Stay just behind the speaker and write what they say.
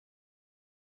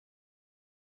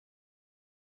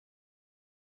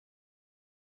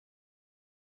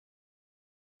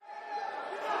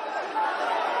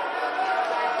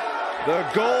The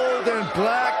gold and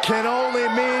black can only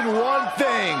mean one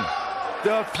thing.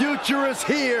 The future is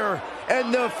here,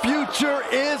 and the future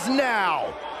is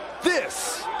now.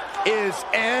 This is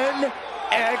NXT.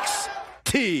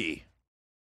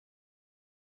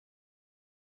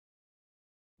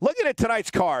 Looking at tonight's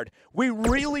card, we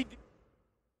really...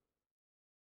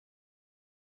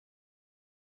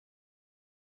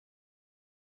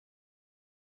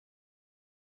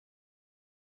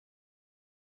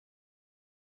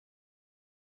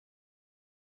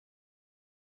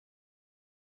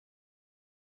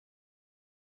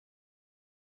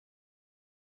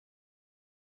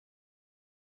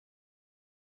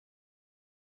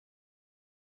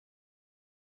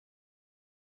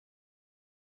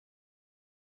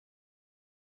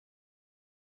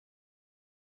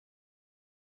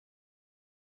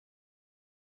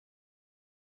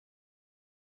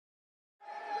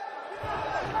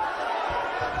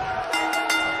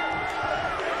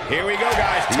 Here we go,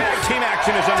 guys. Tag team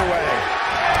action is underway.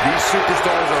 These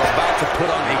superstars are about to put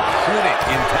on a clinic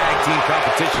in tag team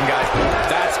competition, guys.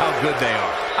 That's how good they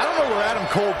are. I don't know where Adam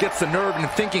Cole gets the nerve in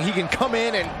thinking he can come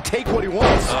in and take what he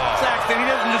wants. Saxton, he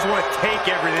doesn't just want to take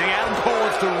everything. Adam Cole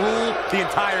wants to rule the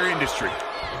entire industry.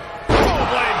 Oh,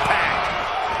 what impact!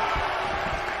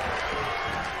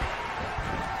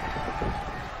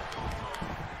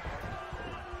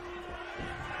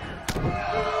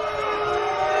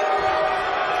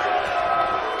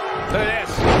 Look at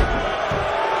this.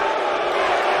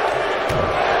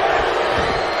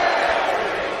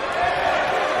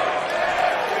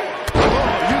 Oh,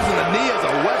 using the knee as a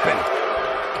weapon.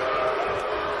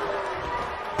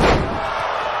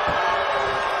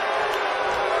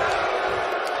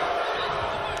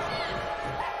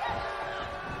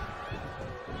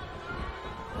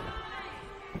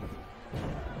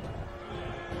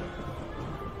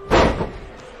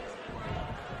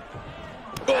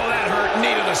 Oh, that hurt.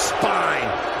 Knee to the spine.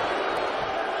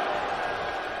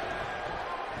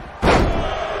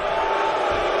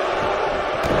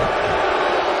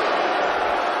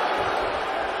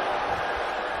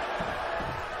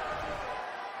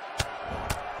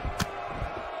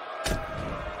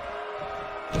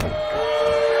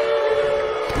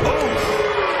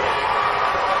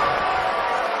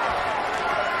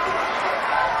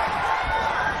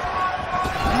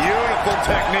 Beautiful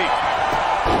technique.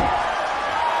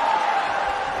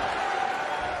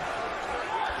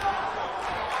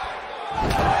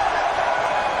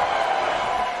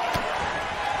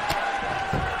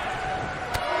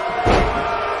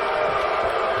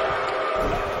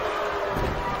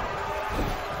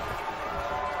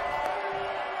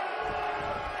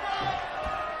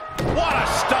 What a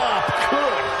stomp.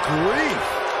 Good grief.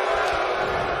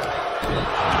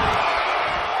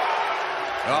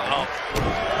 Uh-oh.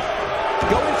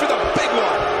 Going for the big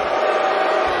one.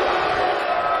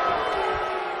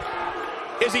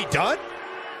 Is he done?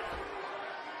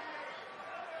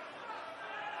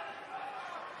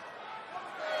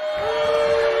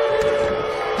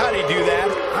 How'd he do that?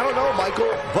 I don't know,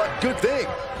 Michael, but good thing.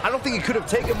 I don't think he could have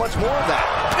taken much more of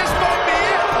that. This might be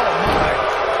it! Oh, my.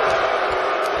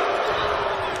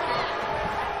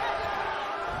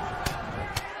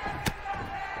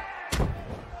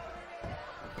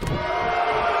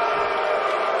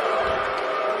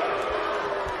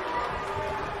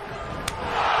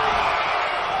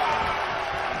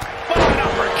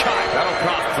 That'll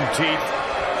cost some teeth.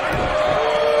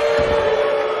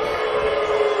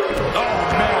 Oh,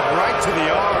 man, right to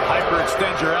the arm.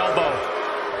 Hyperextend your elbow.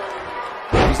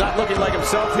 He's not looking like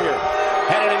himself here.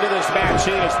 Headed into this match,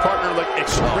 he and his partner look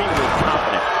extremely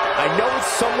confident. I know it's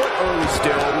somewhat early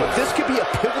still, but this could be a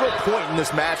pivotal point in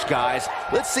this match, guys.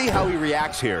 Let's see how he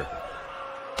reacts here.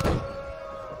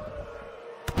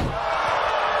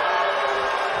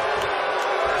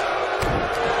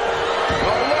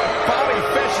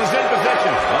 Is in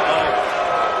position. Uh-oh.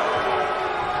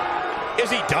 Is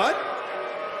he done?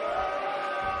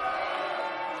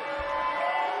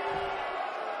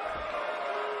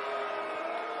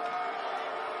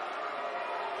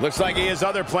 Looks like he has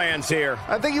other plans here.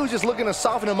 I think he was just looking to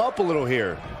soften him up a little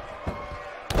here.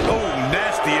 Oh,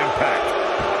 nasty impact.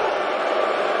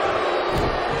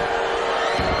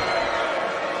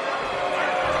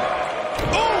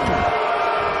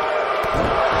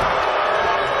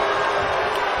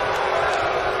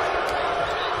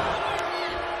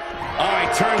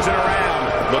 Turns it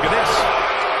around. Look at this.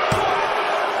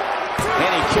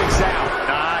 And he kicks out.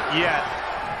 Not yet.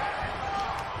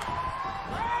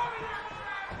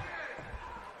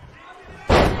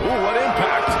 Ooh, what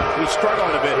impact. He's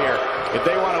struggling a bit here. If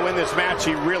they want to win this match,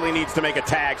 he really needs to make a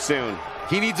tag soon.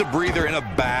 He needs a breather in a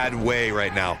bad way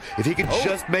right now. If he could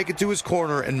just make it to his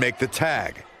corner and make the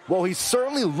tag. Well, he's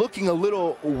certainly looking a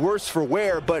little worse for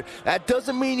wear, but that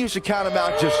doesn't mean you should count him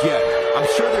out just yet. I'm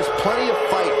sure there's plenty of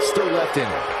fight still left in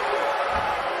him.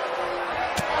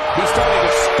 He's starting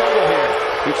to stumble here.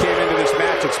 He came into this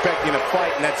match expecting a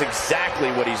fight, and that's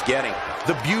exactly what he's getting.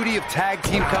 The beauty of tag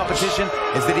team competition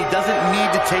is that he doesn't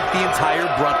need to take the entire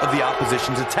brunt of the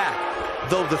opposition's attack.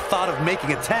 Though the thought of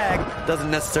making a tag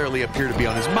doesn't necessarily appear to be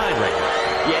on his mind right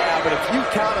now. Yeah, but if you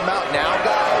count him out now,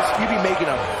 guys, you'd be making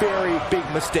a very big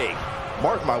mistake.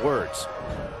 Mark my words.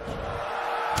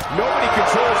 Nobody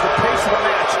controls the pace of a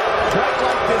match quite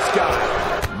like this guy.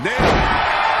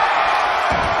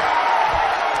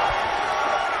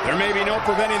 There may be no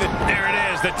preventing the... There it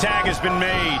is. The tag has been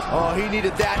made. Oh, he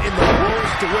needed that in the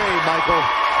worst way, Michael.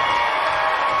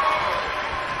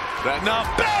 That now,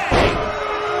 bang!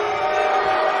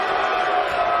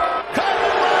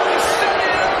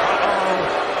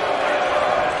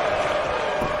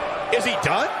 Is he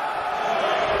done?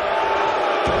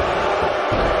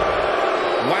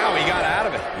 Wow, he got out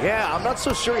of it. Yeah, I'm not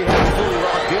so sure he had it fully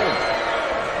locked in.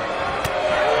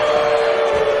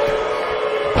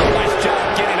 Nice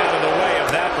job getting out of the way of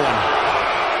that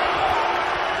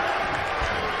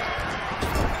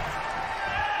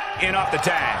one. In off the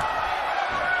tag.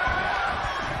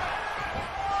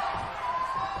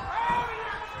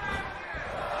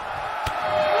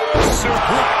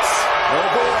 Suplex. Oh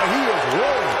boy, he is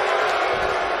rolling.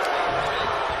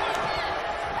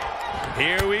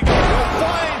 Here we go.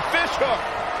 Flying fish hook.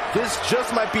 This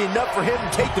just might be enough for him to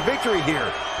take the victory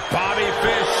here. Bobby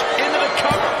Fish into the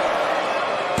cover.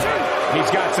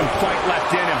 He's got some fight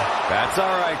left in him. That's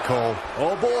all right, Cole.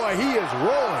 Oh boy, he is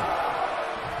rolling.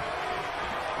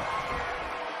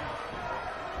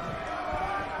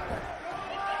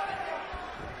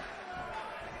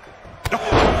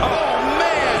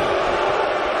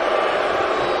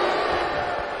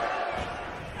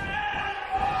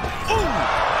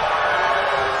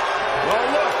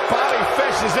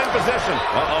 Is in position.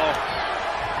 Uh-oh.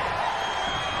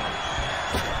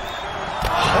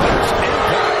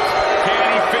 Can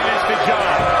he finish the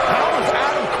job? How is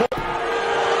Adam Cole?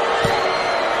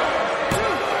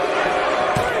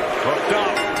 Hooked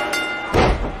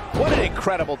up. What an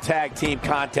incredible tag team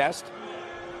contest.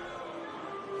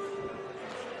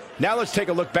 Now let's take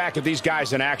a look back at these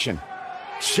guys in action.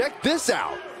 Check this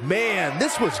out. Man,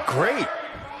 this was great.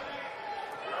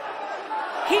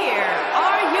 Here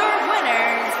are your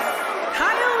winners,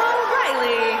 Kyle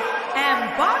O'Reilly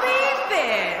and Bobby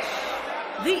Fish,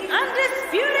 the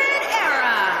Undisputed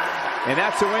Era. And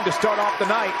that's a win to start off the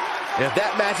night. And if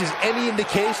that match is any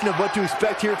indication of what to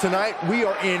expect here tonight, we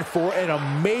are in for an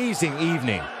amazing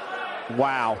evening.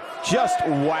 Wow. Just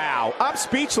wow. I'm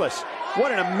speechless.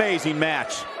 What an amazing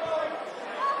match.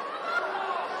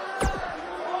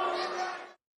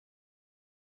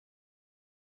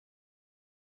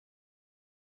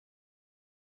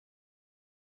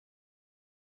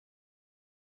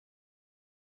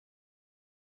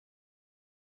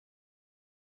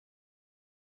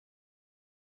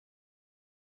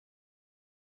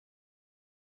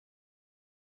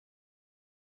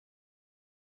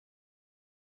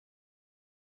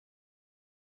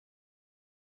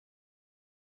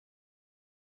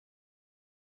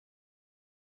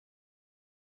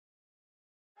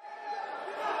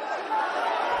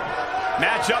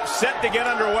 Matchup set to get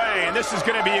underway, and this is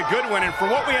going to be a good one. And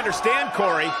from what we understand,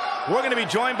 Corey, we're going to be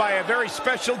joined by a very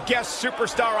special guest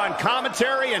superstar on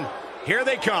commentary, and here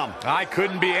they come. I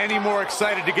couldn't be any more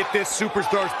excited to get this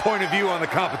superstar's point of view on the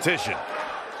competition.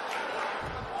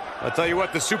 I'll tell you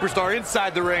what, the superstar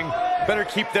inside the ring better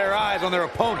keep their eyes on their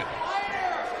opponent.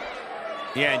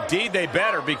 Yeah, indeed they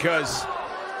better, because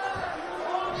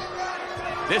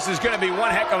this is going to be one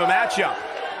heck of a matchup.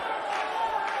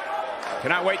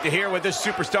 Cannot wait to hear what this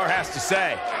superstar has to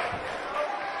say.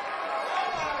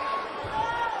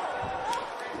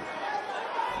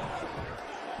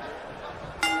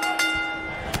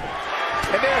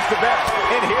 And there's the bell.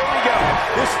 And here we go.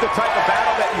 This is the type of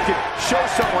battle that you can show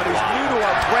someone who's new to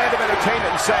our brand of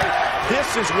entertainment and say,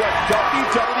 this is what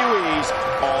WWE's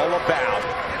all about.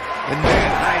 And man,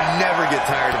 I never get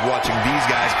tired of watching these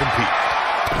guys compete.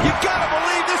 You gotta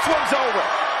believe this one's over.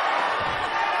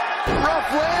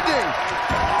 Rough landing.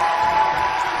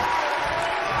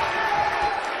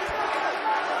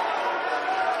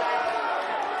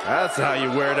 That's how you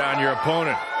wear down your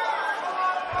opponent.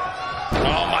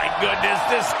 Oh my goodness,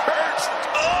 this hurts.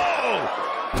 Oh!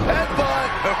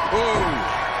 Headbutt.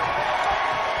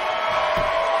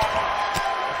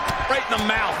 Right in the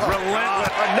mouth,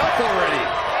 relentless. Enough already.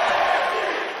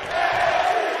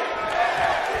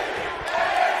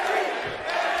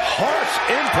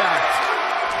 impact.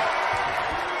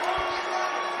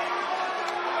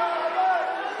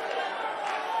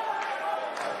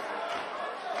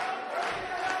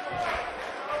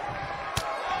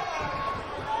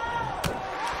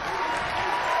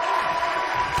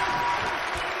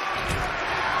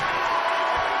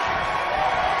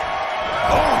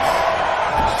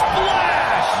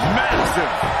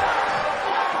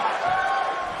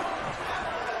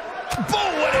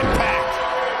 Boom, what impact!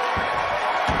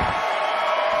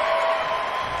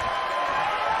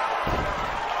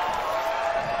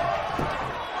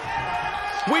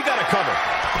 We got a cover.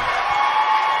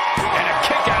 And a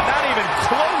kick out, not even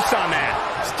close on that.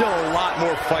 Still a lot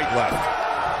more fight left.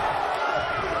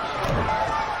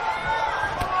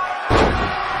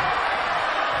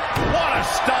 What a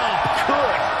stomp.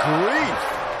 Good grief.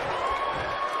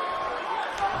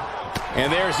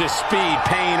 And there's his speed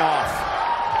paying off.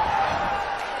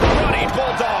 Running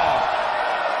bulldog.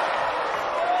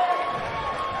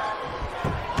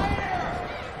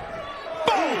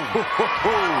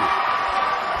 Boom!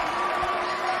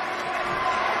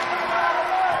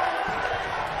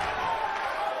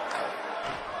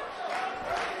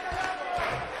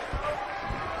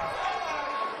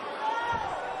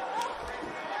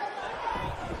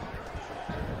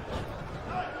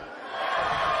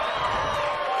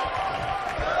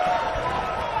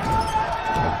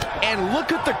 And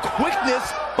look at the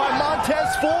quickness by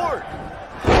Montez Ford.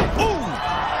 Boom!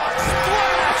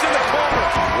 Splash in the corner.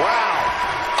 Wow.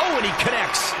 Oh, and he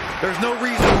connects. There's no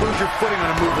reason to lose your footing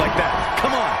on a move like that.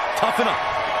 Come on, toughen up.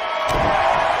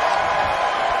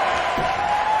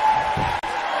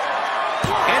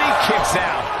 And he kicks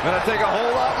out. Gonna take a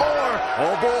whole lot more.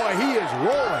 Oh boy, he is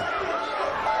rolling.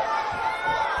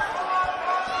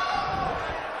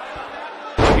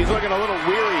 He's looking a little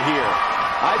weary here.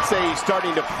 I'd say he's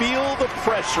starting to feel the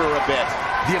pressure a bit.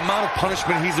 The amount of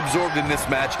punishment he's absorbed in this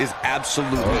match is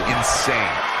absolutely insane.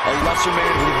 A lesser man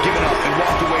would have given up and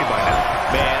walked away by now.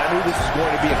 Man, I knew this was going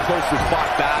to be a closely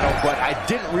fought battle, but I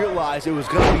didn't realize it was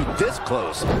going to be this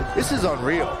close. This is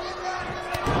unreal.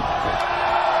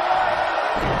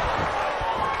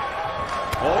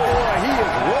 Oh boy, he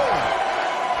is rolling.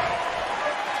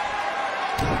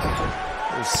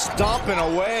 He's stomping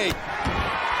away.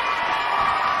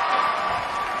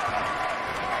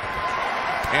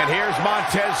 And here's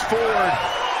Montez Ford.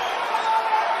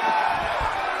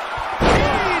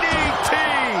 DDT!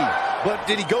 But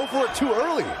did he go for it too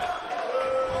early?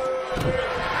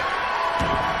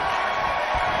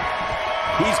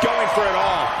 He's going for it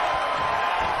all.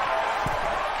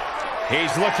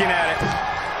 He's looking at it.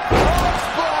 Oh,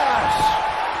 splash!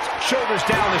 Shoulders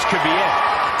down, this could be it.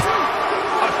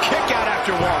 A kick out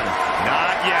after one.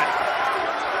 Not yet.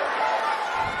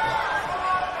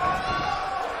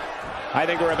 I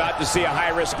think we're about to see a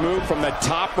high-risk move from the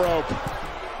top rope.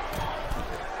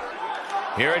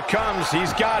 Here it comes.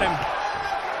 He's got him.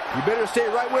 You better stay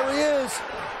right where he is.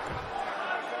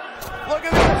 Look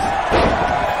at this.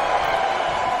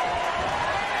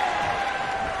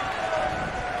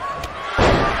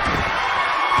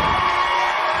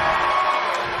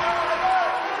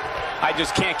 I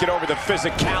just can't get over the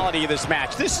physicality of this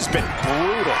match. This has been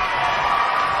brutal.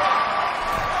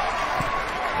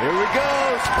 Here we go.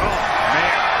 Oh,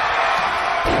 man.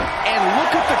 And look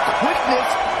at the quickness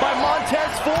by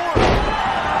Montez Ford.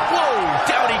 Whoa,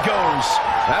 down he goes.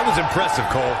 That was impressive,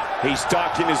 Cole. He's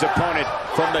stalking his opponent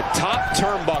from the top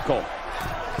turnbuckle.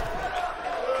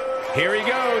 Here he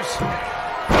goes.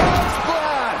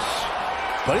 Splash.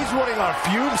 But he's running on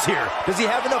fumes here. Does he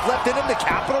have enough left in him to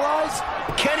capitalize?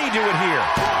 Can he do it here?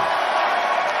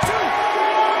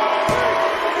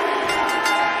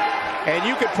 And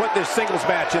you could put this singles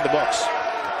match in the books.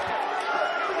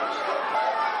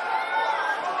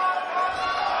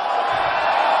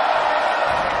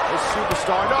 This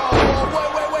superstar. No,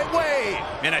 wait.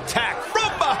 An attack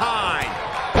from behind.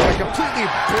 They're completely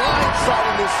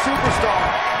blindsiding this superstar.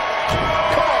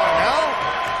 Come on now.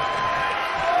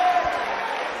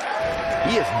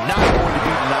 He is not going to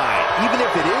be denied, even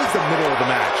if it is the middle of the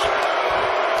match.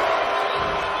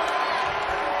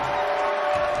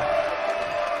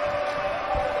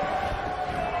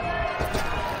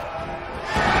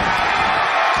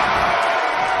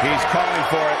 He's calling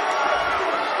for it.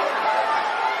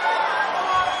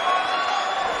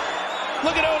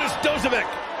 Look at Otis Dozovic.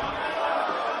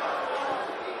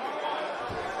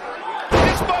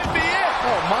 This might be it.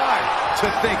 Oh, my. To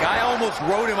think, I almost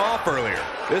wrote him off earlier.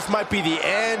 This might be the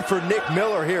end for Nick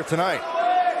Miller here tonight.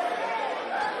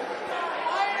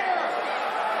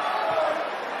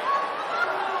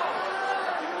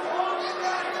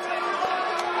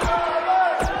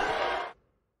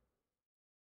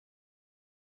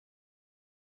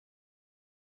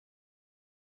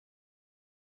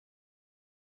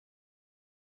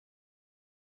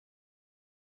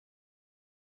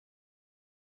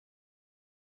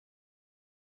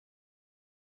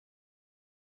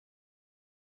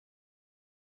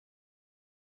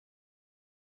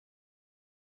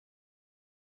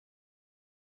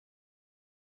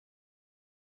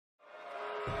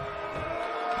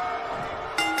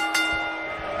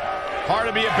 Hard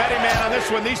to be a betting man on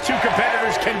this one. These two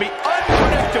competitors can be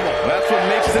unpredictable. That's what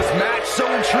makes this match so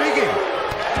intriguing.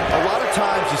 A lot of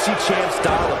times you see champs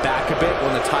dial it back a bit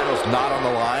when the title's not on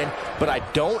the line, but I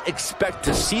don't expect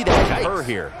to see that occur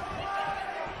here.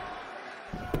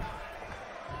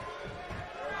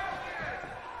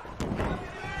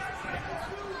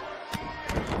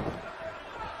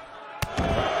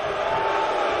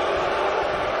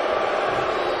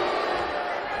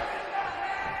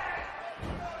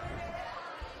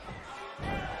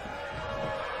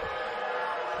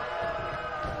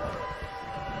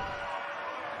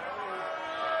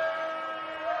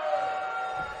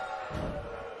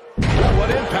 What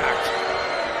impact.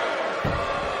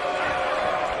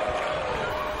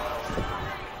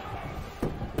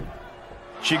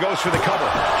 She goes for the cover.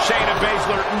 Shayna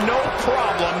Baszler, no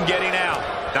problem getting out.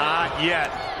 Not yet.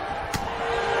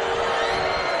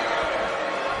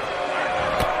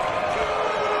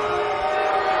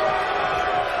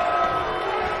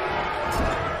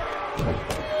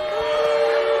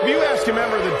 If you ask a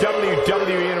member of the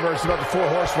WWE Universe about the Four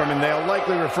Horsewomen, they'll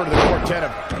likely refer to the quartet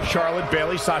of Charlotte,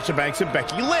 Bayley, Sasha Banks, and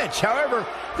Becky Lynch. However,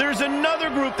 there's another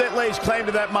group that lays claim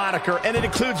to that moniker, and it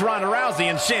includes Ronda Rousey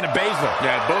and Shayna Baszler.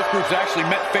 Yeah, both groups actually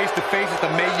met face-to-face at the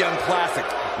Mae Young Classic.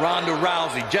 Ronda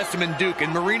Rousey, Jessamine Duke,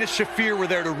 and Marina Shafir were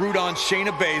there to root on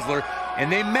Shayna Baszler,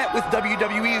 and they met with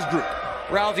WWE's group.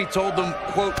 Rousey told them,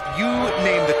 quote, "You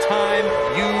name the time,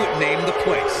 you name the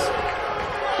place."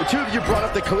 The two of you brought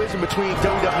up the collision between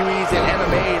WWE's and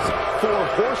MMA's Four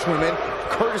Horsewomen,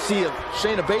 courtesy of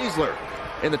Shayna Baszler.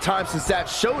 In the time since that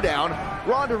showdown,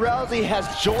 Ronda Rousey has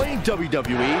joined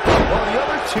WWE, while the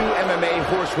other two MMA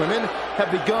horsewomen have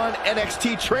begun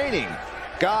NXT training.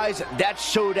 Guys, that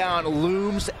showdown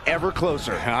looms ever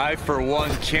closer. I, for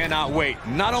one, cannot wait.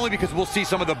 Not only because we'll see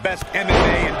some of the best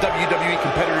MMA and WWE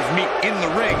competitors meet in the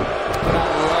ring, but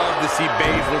I'd love to see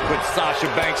Baszler put Sasha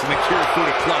Banks in the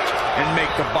Kirifuda clutch and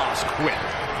make the boss quit.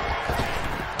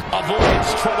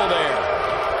 Avoids trouble there.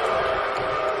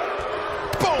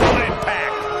 Boom,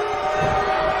 impact.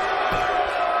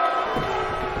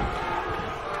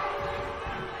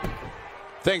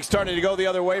 Things starting to go the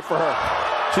other way for her.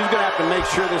 She's going to have to make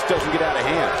sure this doesn't get out of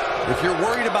hand. If you're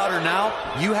worried about her now,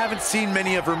 you haven't seen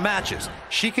many of her matches.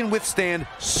 She can withstand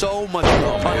so much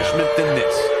more punishment than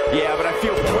this. Yeah, but I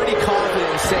feel pretty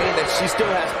confident in saying that she still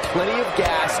has plenty of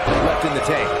gas left in the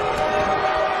tank.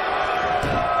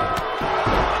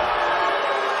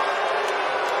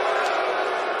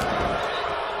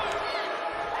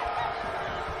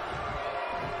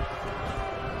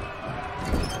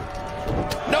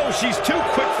 No, she's too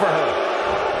quick for her.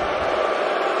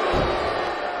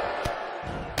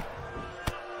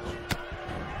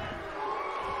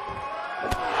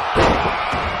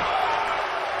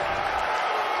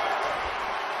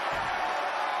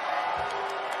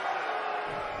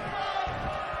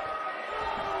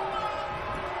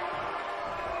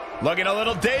 Looking a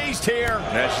little dazed here.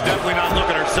 Yeah, she's definitely not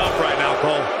looking herself right now,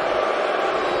 Cole.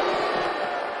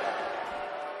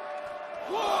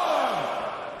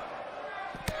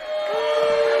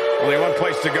 Only one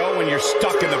place to go when you're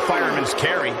stuck in the fireman's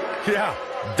carry. Yeah,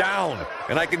 down.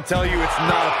 And I can tell you it's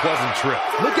not a pleasant trip.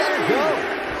 Look at her go.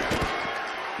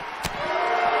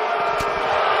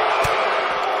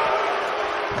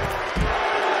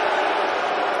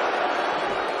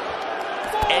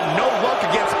 And no luck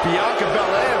against Bianca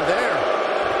Belair there.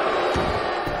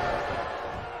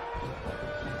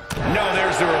 No,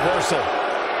 there's the reversal.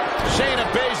 Shayna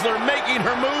Baszler making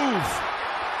her move.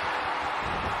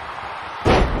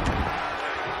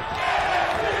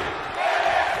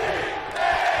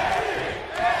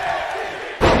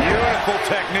 Beautiful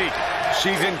technique.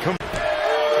 She's in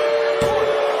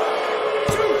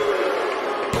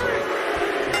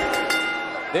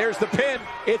There's the pin.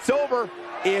 It's over.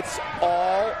 It's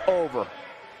all over.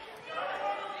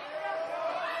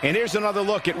 And here's another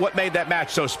look at what made that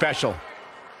match so special.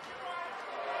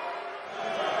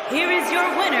 Here is your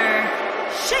winner,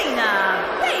 Shayna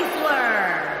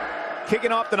Baszler.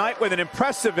 Kicking off the night with an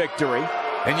impressive victory.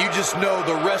 And you just know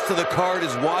the rest of the card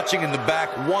is watching in the back,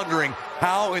 wondering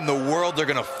how in the world they're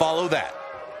going to follow that.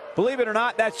 Believe it or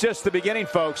not, that's just the beginning,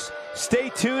 folks. Stay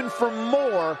tuned for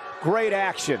more great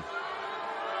action.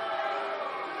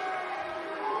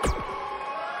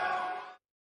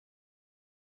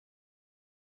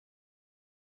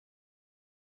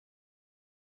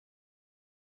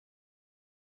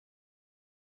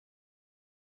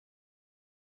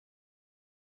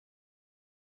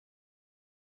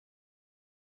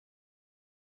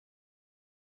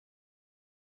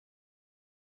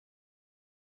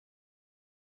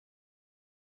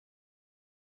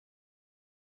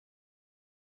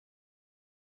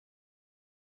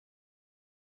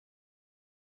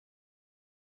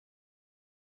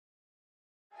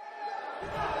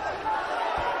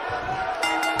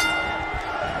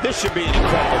 This should be an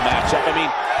incredible matchup. I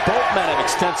mean, both men have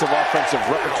extensive offensive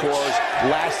repertoires,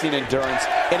 lasting endurance,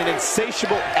 and an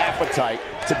insatiable appetite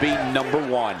to be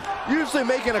 #1. Usually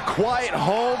making a quiet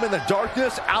home in the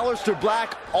darkness, Aleister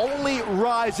Black only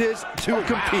rises to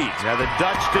compete. Yeah, the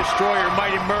Dutch Destroyer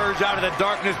might emerge out of the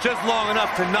darkness just long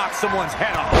enough to knock someone's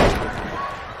head off.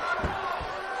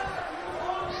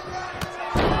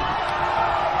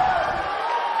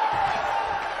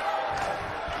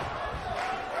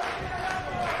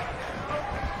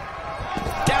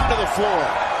 Floor.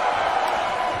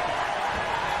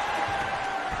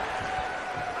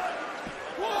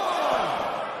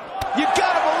 You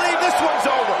gotta believe this one's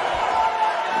over.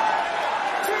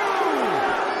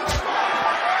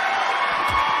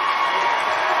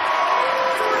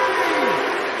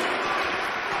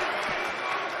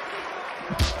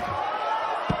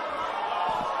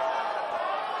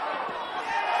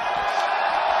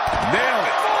 Nailed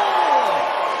it.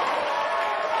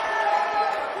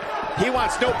 He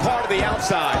wants no part of the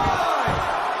outside.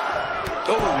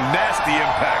 Oh, nasty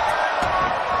impact.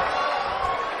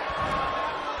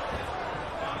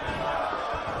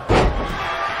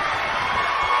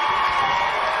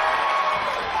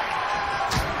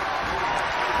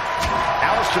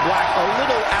 Aleister Black a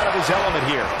little out of his element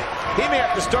here. He may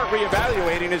have to start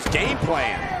reevaluating his game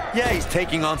plan. Yeah, he's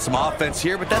taking on some offense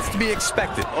here, but that's to be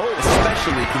expected,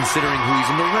 especially considering who he's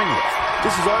in the ring with.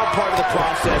 This is all part of the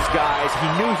process, guys. He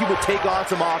knew he would take on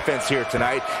some offense here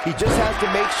tonight. He just has to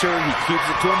make sure he keeps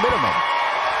it to a minimum.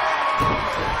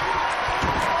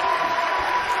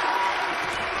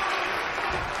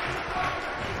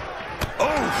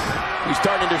 He's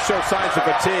starting to show signs of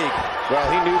fatigue. Well,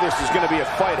 he knew this was going to be a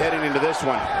fight heading into this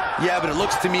one. Yeah, but it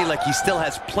looks to me like he still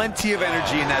has plenty of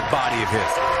energy in that body of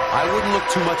his. I wouldn't look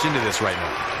too much into this right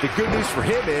now. The good news for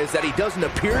him is that he doesn't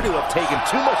appear to have taken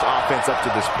too much offense up to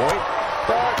this point,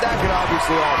 but that can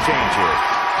obviously all change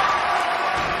here.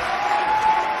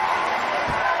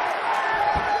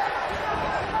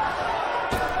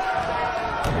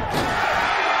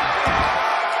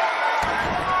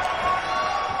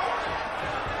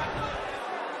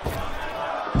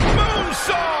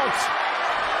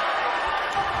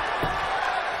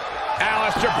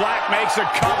 Aleister Black makes a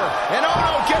cover. And oh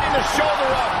no, getting the shoulder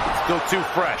up. Still too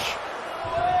fresh.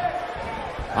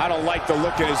 I don't like the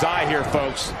look in his eye here,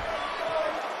 folks.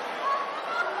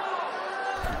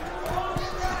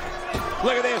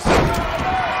 Look at this.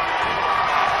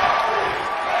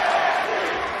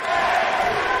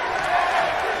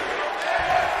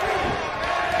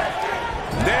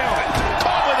 Nailed it.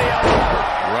 Caught with the elbow.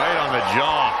 Right on the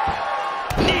jaw.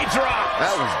 Knee drop.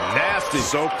 That was nasty.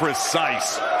 So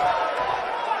precise.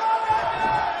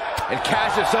 And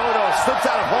Cassius Ohno slips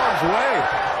out of harm's way.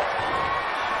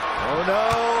 Oh no.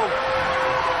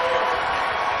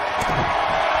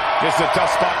 This is a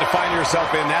tough spot to find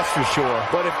yourself in, that's for sure.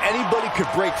 But if anybody could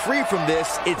break free from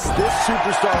this, it's this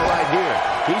superstar right here.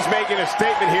 He's making a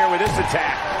statement here with this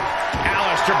attack.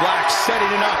 Aleister Black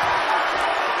setting it up.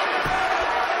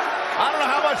 I don't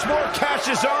know how much more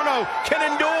Cassius Ohno can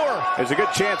endure. There's a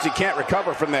good chance he can't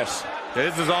recover from this.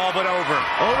 This is all but over.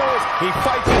 Ohno, he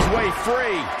fights his way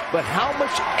free. But how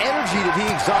much energy did he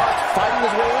exhaust fighting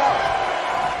his way out?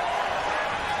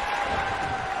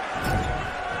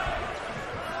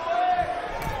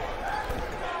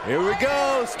 Here we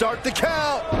go. Start the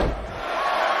count.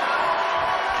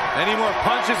 Any more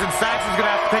punches and Saxon's going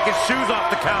to have to take his shoes off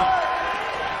the count.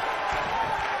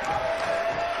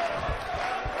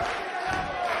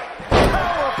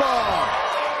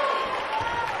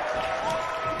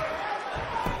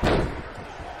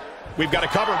 We've got a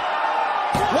cover.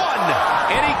 One,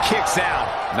 and he kicks out.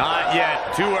 Not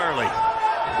yet, too early.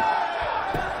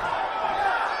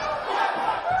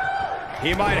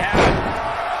 He might have it.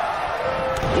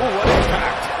 Ooh, what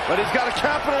impact. But he's got to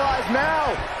capitalize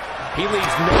now. He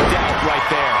leaves no doubt right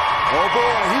there. Oh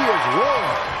boy, he is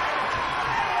rolling.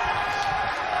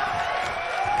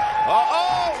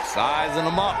 Uh-oh. Sizing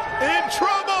him up. In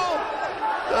trouble.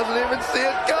 Doesn't even see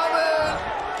it coming.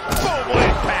 Boom,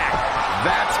 impact.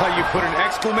 That's how you put an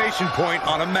exclamation point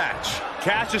on a match.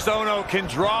 Cassius Ohno can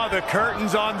draw the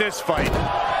curtains on this fight.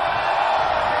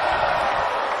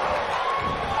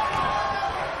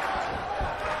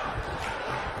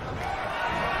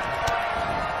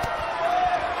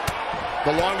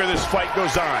 The longer this fight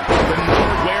goes on, the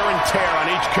more wear and tear on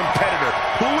each competitor.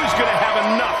 Who is going to have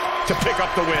enough to pick up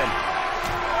the win?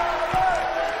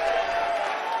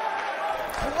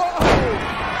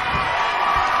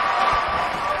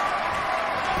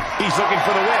 He's looking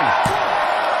for the win.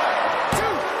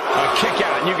 A kick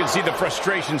out, and you can see the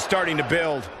frustration starting to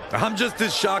build. I'm just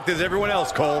as shocked as everyone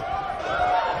else, Cole.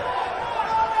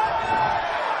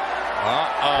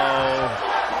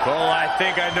 Oh, I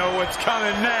think I know what's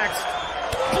coming next.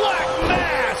 Black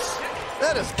Mass!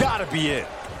 That has got to be it.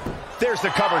 There's the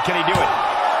cover. Can he do it?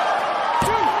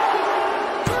 2,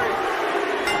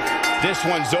 3. This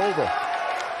one's over.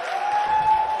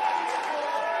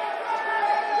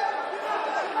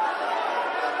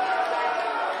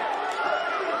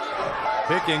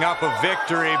 Picking up a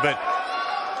victory, but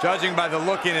judging by the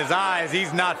look in his eyes,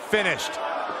 he's not finished.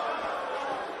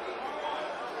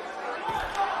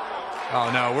 Oh,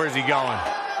 no, where's he going?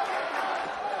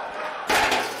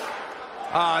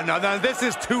 Oh, no, this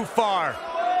is too far.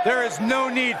 There is no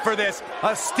need for this.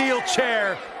 A steel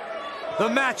chair. The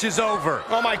match is over.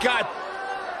 Oh, my God.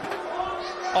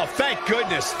 Oh, thank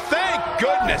goodness. Thank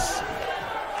goodness.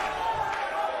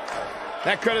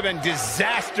 That could have been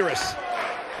disastrous.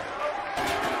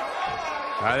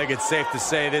 I think it's safe to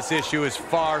say this issue is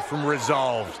far from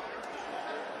resolved.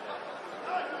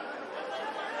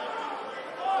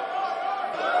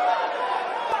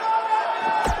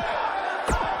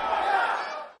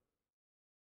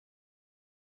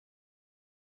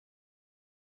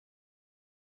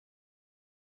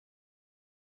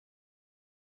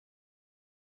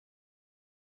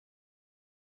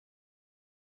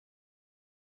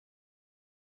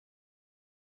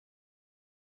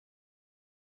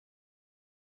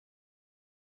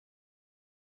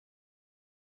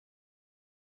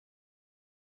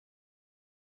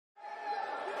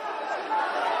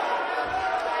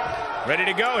 Ready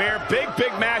to go here. Big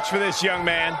match for this young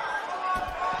man.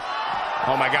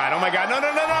 Oh, my God. Oh, my God. No.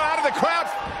 Out of the crowd.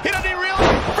 He doesn't even realize.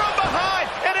 From behind.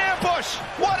 An ambush.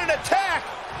 What an attack.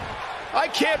 I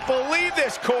can't believe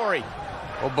this, Corey.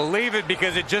 Well, believe it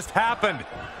because it just happened.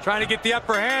 Trying to get the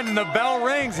upper hand and the bell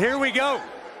rings. Here we go.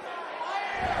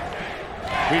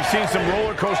 We've seen some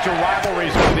roller coaster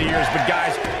rivalries over the years, but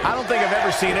guys, I don't think I've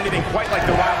ever seen anything quite like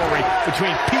the rivalry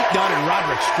between Pete Dunne and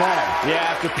Roderick Strong. Yeah,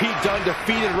 after Pete Dunne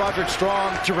defeated Roderick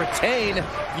Strong to retain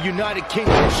the United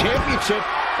Kingdom Championship,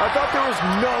 I thought there was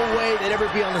no way they'd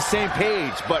ever be on the same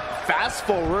page. But fast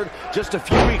forward just a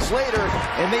few weeks later,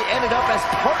 and they ended up as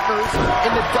partners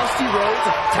in the Dusty Rhodes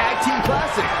Tag Team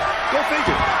Classic. Go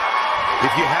figure. If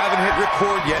you haven't hit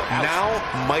record yet, now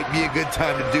might be a good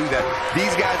time to do that. These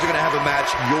guys are going to have a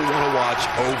match you'll want to watch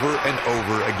over and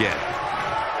over again.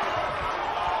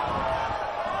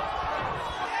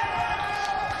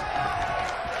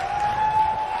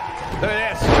 Look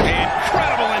at this.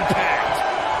 Incredible impact.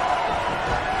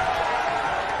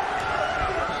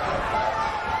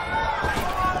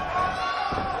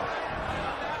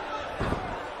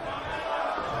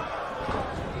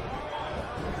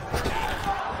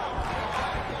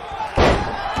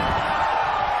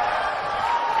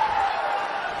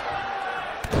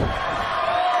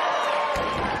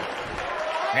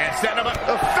 And setting him up.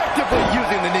 Effectively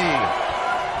using the knee.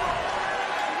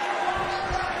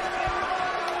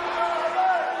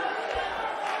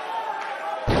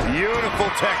 Beautiful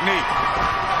technique.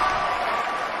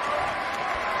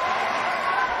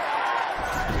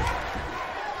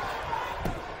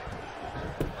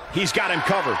 He's got him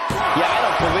covered. Yeah, I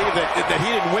don't believe that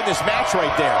he didn't win this match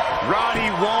right there.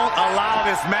 Roddy won't allow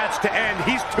this match to end.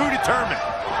 He's too determined.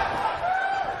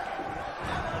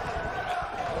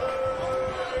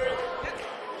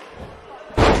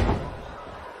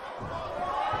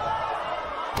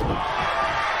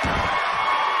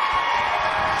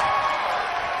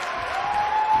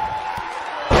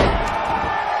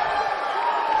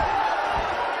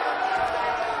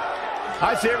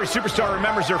 I'd say every superstar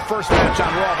remembers their first match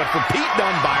on Raw, but for Pete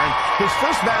Dunne, Byron, his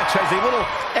first match has a little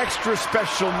extra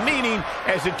special meaning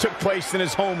as it took place in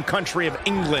his home country of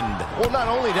England. Well, not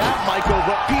only that, Michael,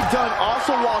 but Pete Dunne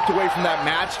also walked away from that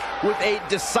match with a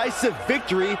decisive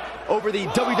victory over the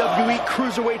WWE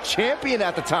Cruiserweight Champion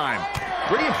at the time.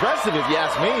 Pretty impressive, if you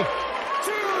ask me.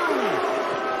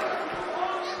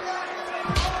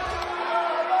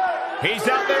 He's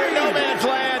out there in no man's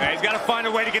land. He's got to find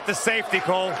a way to get to safety,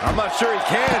 Cole. I'm not sure he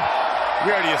can.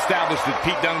 We already established that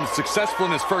Pete Dunne was successful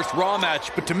in his first Raw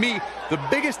match, but to me, the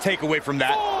biggest takeaway from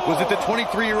that was that the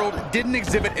 23-year-old didn't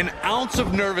exhibit an ounce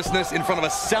of nervousness in front of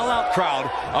a sellout crowd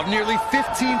of nearly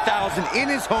 15,000 in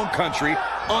his home country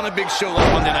on a big show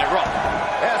like Monday Night Raw.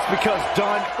 That's because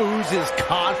Dunne oozes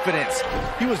confidence.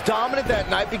 He was dominant that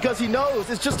night because he knows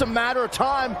it's just a matter of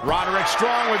time. Roderick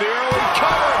Strong with the early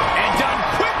cover, and Dunne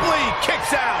quickly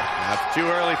kicks out. That's too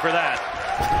early for that.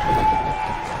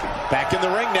 Back in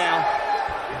the ring now.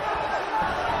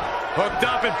 Hooked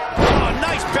up and Oh,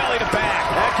 nice belly to back.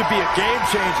 That could be a game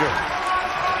changer.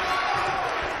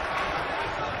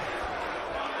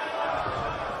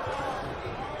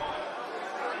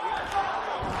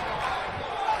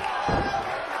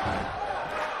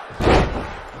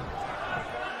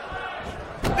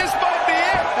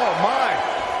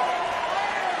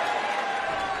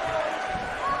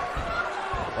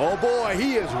 Oh boy,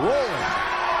 he is rolling.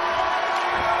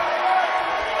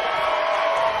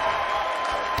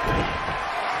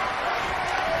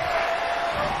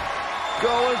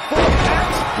 Going for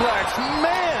X-Flex,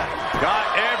 man! Got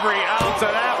every ounce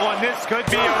of that one. This could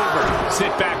be over.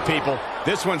 Sit back, people.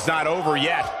 This one's not over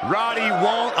yet. Roddy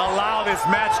won't allow this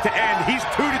match to end. He's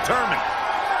too determined.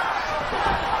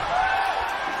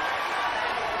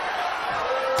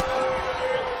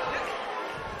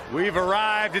 We've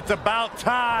arrived. It's about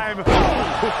time. He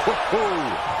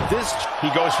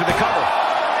goes for the cover.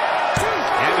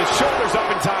 And his shoulder's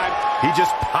up in time. He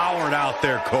just powered out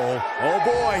there, Cole. Oh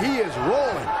boy, he is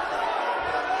rolling.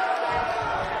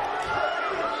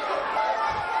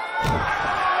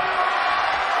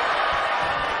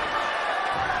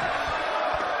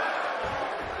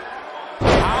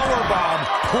 Powerbomb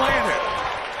planted.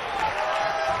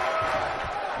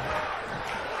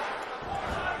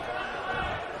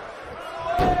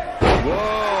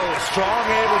 Whoa, Strong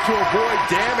able to avoid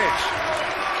damage.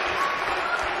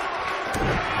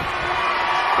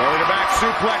 Going back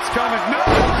suplex coming. No!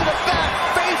 The back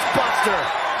face buster.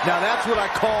 Now that's what I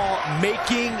call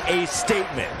making a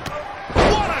statement.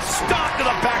 What a stop to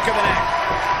the back of the neck.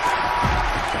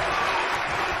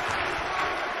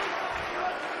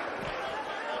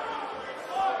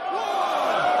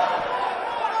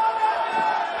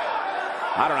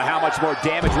 I don't know how much more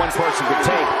damage one person could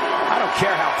take. I don't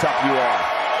care how tough you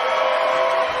are.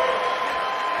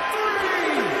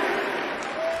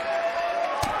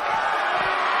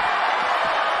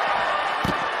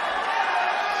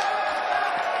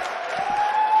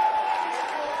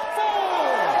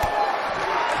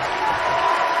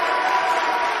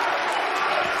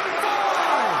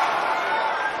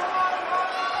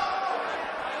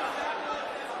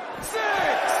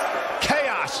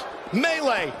 Chaos,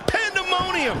 melee,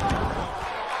 pandemonium.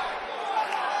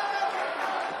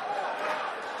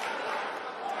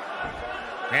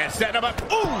 And setting him up.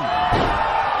 Ooh!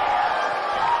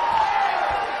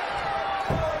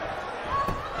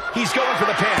 He's going for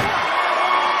the pin.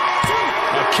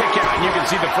 A kick out, and you can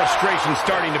see the frustration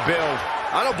starting to build.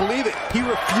 I don't believe it. He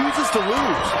refuses to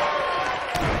lose.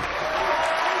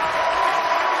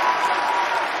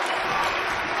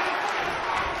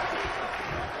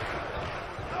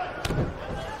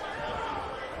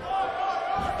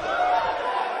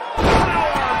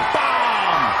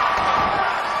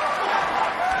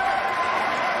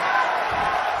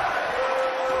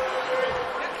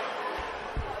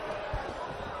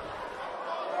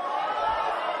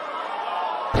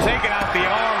 Taking out the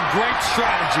arm. Great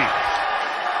strategy.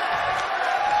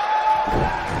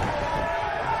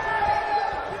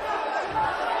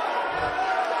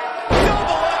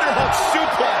 Double underhook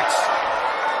suplex.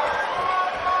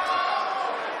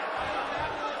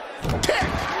 Kick.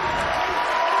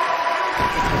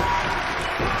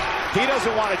 He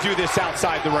doesn't want to do this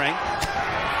outside the ring.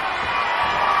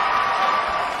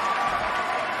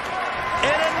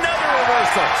 And another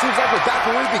reversal. Seems like we're back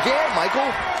where we began,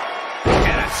 Michael.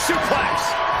 And a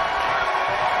suplex.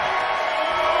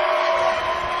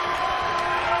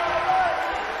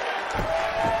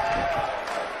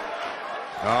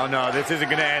 Oh, no, this isn't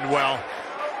going to end well.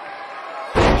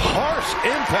 Harsh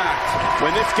impact.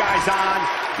 When this guy's on,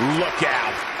 look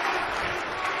out.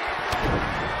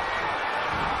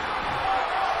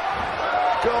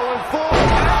 Going for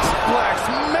X-Flex,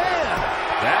 man.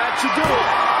 That should do it.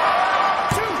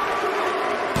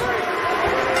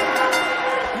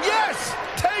 Yes!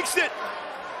 Takes it!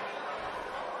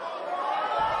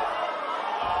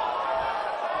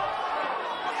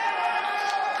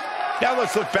 Now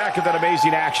let's look back at that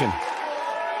amazing action.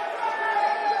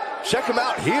 Check him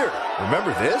out here.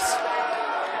 Remember this?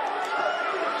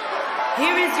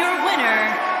 Here is your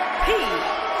winner, Pete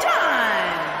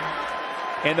Dunne.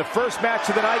 And the first match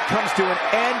of the night comes to an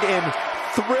end in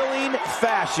thrilling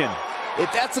fashion.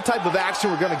 If that's the type of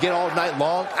action we're going to get all night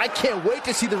long, I can't wait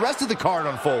to see the rest of the card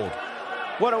unfold.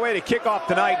 What a way to kick off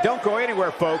the night. Don't go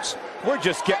anywhere, folks. We're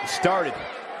just getting started.